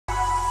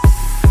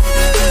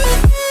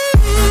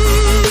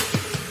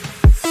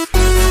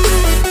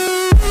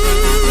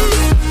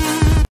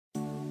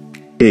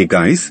Hey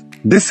guys,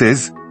 this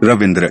is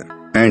Ravindra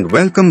and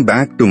welcome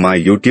back to my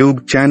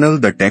YouTube channel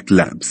The Tech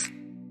Labs.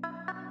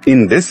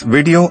 In this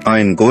video I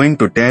am going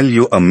to tell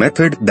you a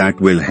method that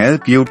will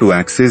help you to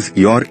access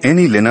your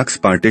any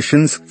Linux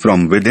partitions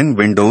from within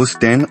Windows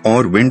 10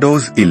 or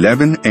Windows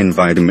 11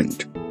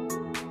 environment.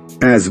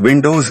 As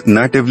Windows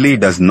natively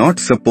does not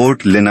support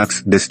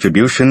Linux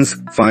distributions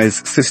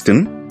files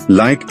system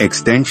like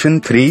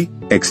extension 3,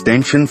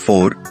 extension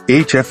 4,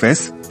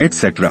 HFS,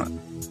 etc.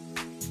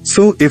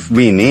 So if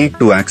we need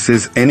to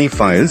access any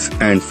files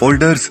and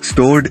folders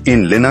stored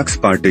in Linux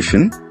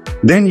partition,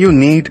 then you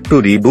need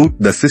to reboot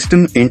the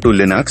system into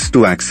Linux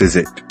to access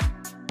it.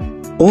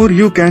 Or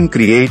you can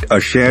create a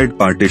shared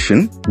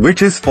partition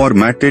which is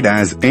formatted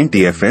as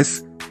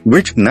NTFS,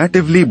 which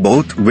natively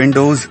both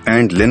Windows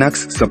and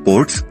Linux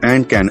supports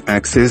and can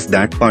access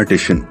that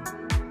partition.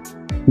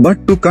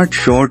 But to cut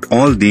short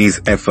all these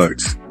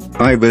efforts,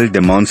 I will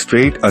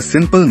demonstrate a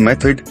simple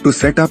method to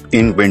set up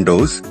in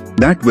Windows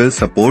that will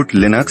support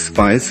Linux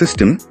file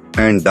system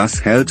and thus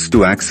helps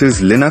to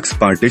access Linux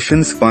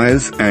partitions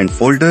files and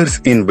folders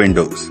in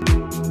Windows.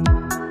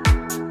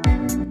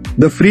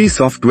 The free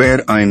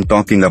software I am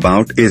talking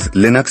about is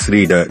Linux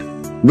Reader,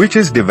 which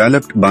is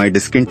developed by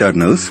disk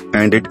internals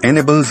and it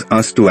enables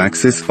us to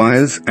access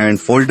files and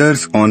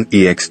folders on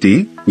ext,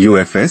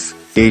 UFS,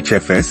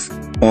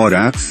 HFS, or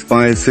apps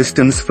file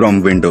systems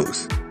from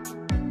Windows.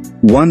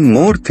 One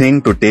more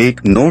thing to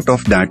take note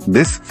of that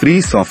this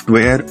free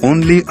software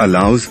only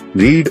allows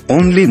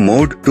read-only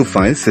mode to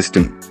file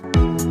system.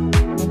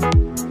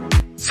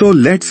 So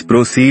let's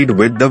proceed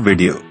with the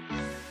video.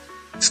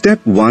 Step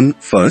 1.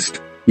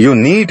 First, you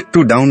need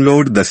to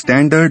download the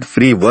standard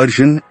free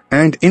version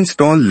and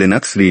install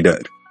Linux Reader.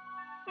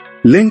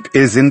 Link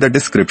is in the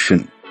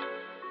description.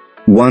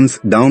 Once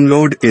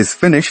download is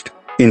finished,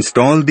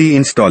 install the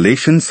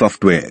installation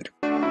software.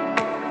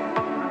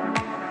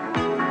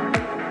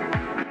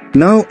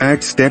 Now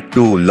at step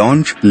 2,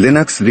 launch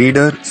Linux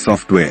Reader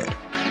software.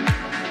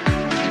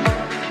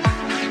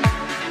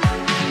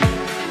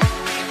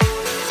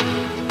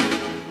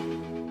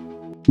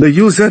 The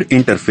user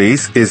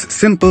interface is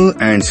simple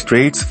and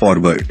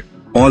straightforward.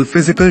 All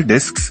physical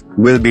disks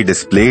will be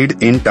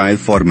displayed in tile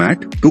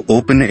format. To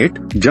open it,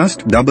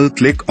 just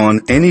double-click on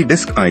any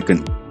disk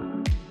icon.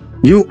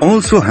 You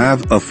also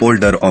have a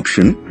folder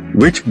option,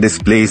 which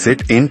displays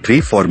it in tree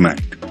format.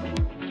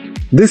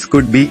 This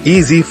could be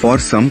easy for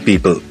some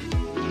people.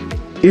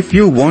 If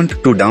you want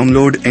to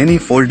download any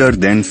folder,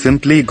 then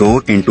simply go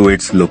into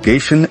its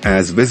location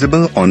as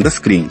visible on the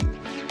screen.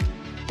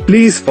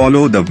 Please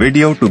follow the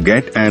video to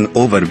get an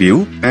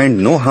overview and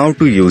know how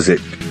to use it.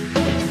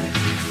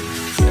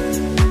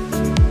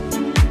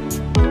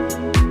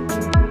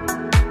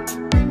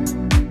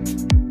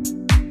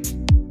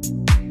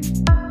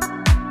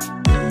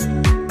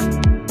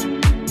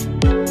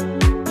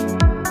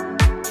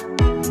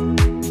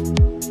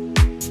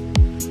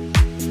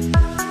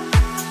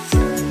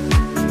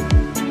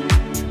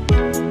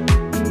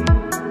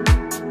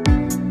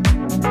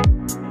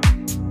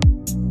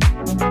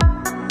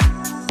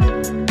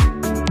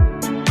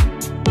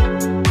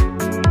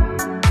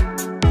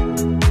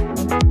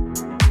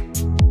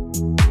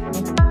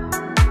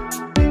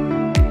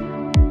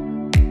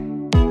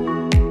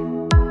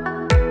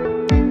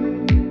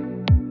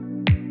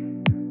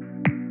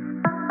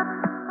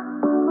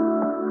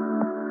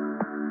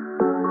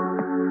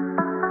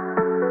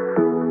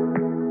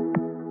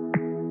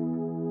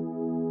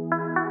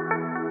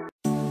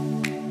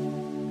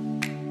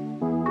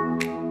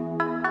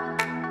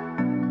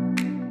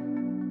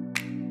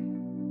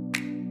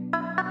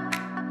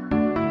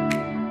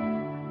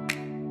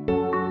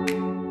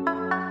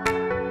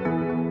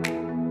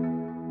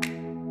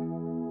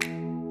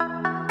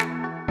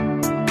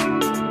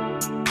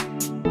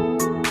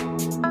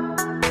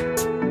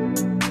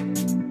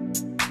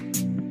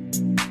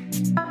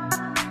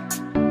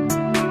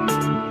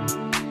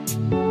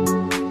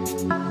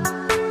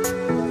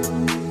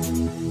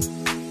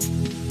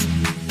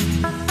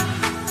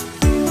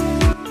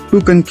 To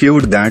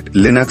conclude that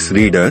Linux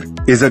Reader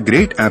is a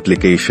great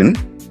application,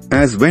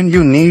 as when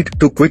you need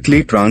to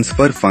quickly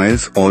transfer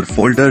files or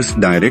folders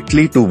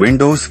directly to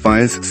Windows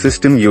files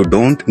system, you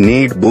don't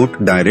need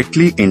boot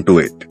directly into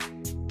it.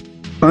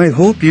 I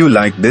hope you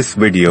like this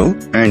video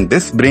and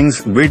this brings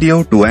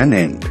video to an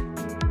end.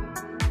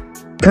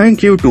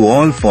 Thank you to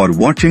all for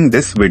watching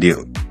this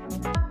video.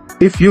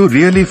 If you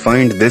really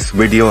find this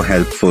video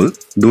helpful,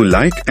 do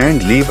like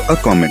and leave a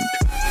comment.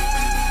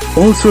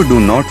 Also do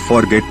not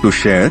forget to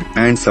share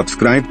and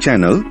subscribe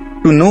channel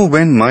to know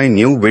when my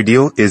new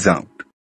video is out.